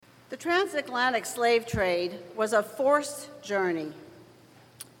The transatlantic slave trade was a forced journey,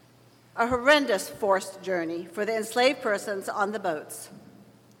 a horrendous forced journey for the enslaved persons on the boats.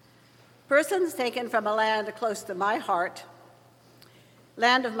 Persons taken from a land close to my heart,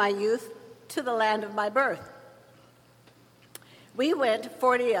 land of my youth, to the land of my birth. We went,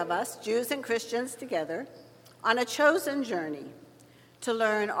 40 of us, Jews and Christians together, on a chosen journey to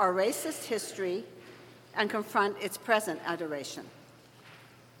learn our racist history and confront its present adoration.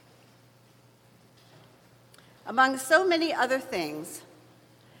 Among so many other things,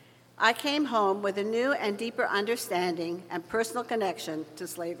 I came home with a new and deeper understanding and personal connection to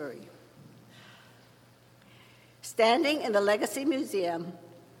slavery. Standing in the Legacy Museum,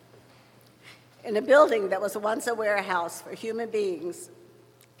 in a building that was once a warehouse for human beings,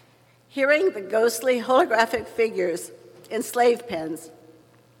 hearing the ghostly holographic figures in slave pens,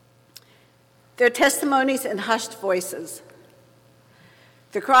 their testimonies in hushed voices,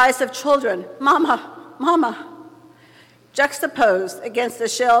 the cries of children, "Mama, Mama," juxtaposed against the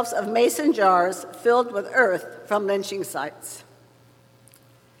shelves of mason jars filled with earth from lynching sites.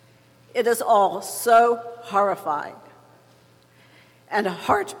 It is all so horrifying and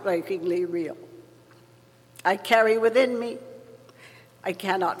heartbreakingly real. I carry within me, I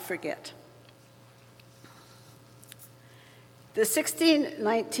cannot forget. The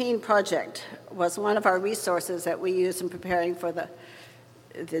 1619 Project was one of our resources that we used in preparing for the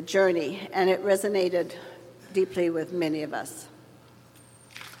journey, and it resonated deeply with many of us.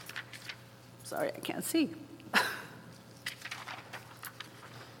 Sorry, I can't see.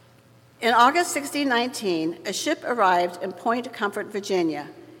 In August 1619, a ship arrived in Point Comfort, Virginia,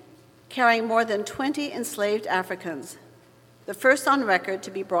 carrying more than 20 enslaved Africans, the first on record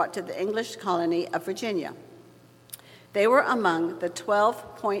to be brought to the English colony of Virginia. They were among the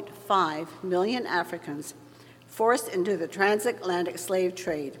 12.5 million Africans forced into the transatlantic slave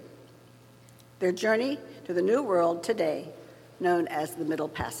trade, their journey to the New World today, known as the Middle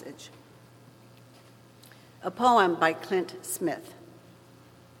Passage. A poem by Clint Smith.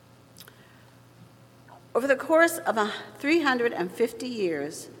 Over the course of 350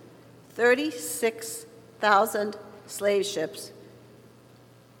 years, 36,000 slave ships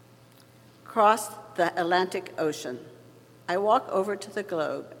crossed the Atlantic Ocean. I walk over to the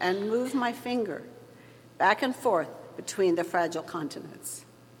globe and move my finger back and forth between the fragile continents.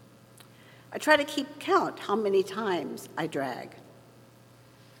 I try to keep count how many times I drag.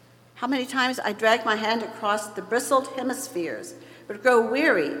 How many times I drag my hand across the bristled hemispheres, but grow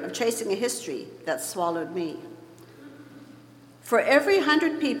weary of chasing a history that swallowed me. For every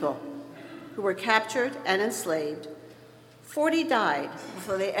 100 people who were captured and enslaved, 40 died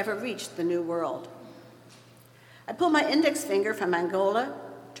before they ever reached the New World. I pull my index finger from Angola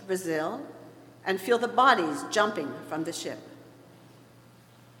to Brazil and feel the bodies jumping from the ship.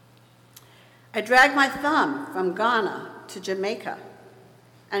 I drag my thumb from Ghana to Jamaica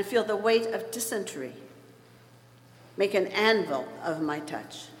and feel the weight of dysentery make an anvil of my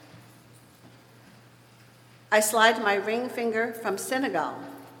touch. I slide my ring finger from Senegal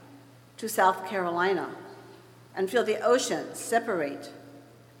to South Carolina and feel the ocean separate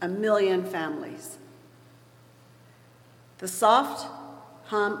 1 million families. The soft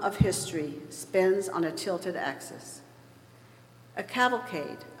hum of history spins on a tilted axis, a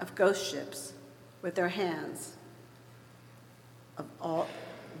cavalcade of ghost ships with their hands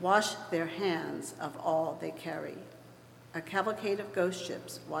wash their hands of all they carry. A cavalcade of ghost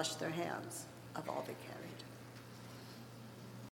ships wash their hands of all they carry.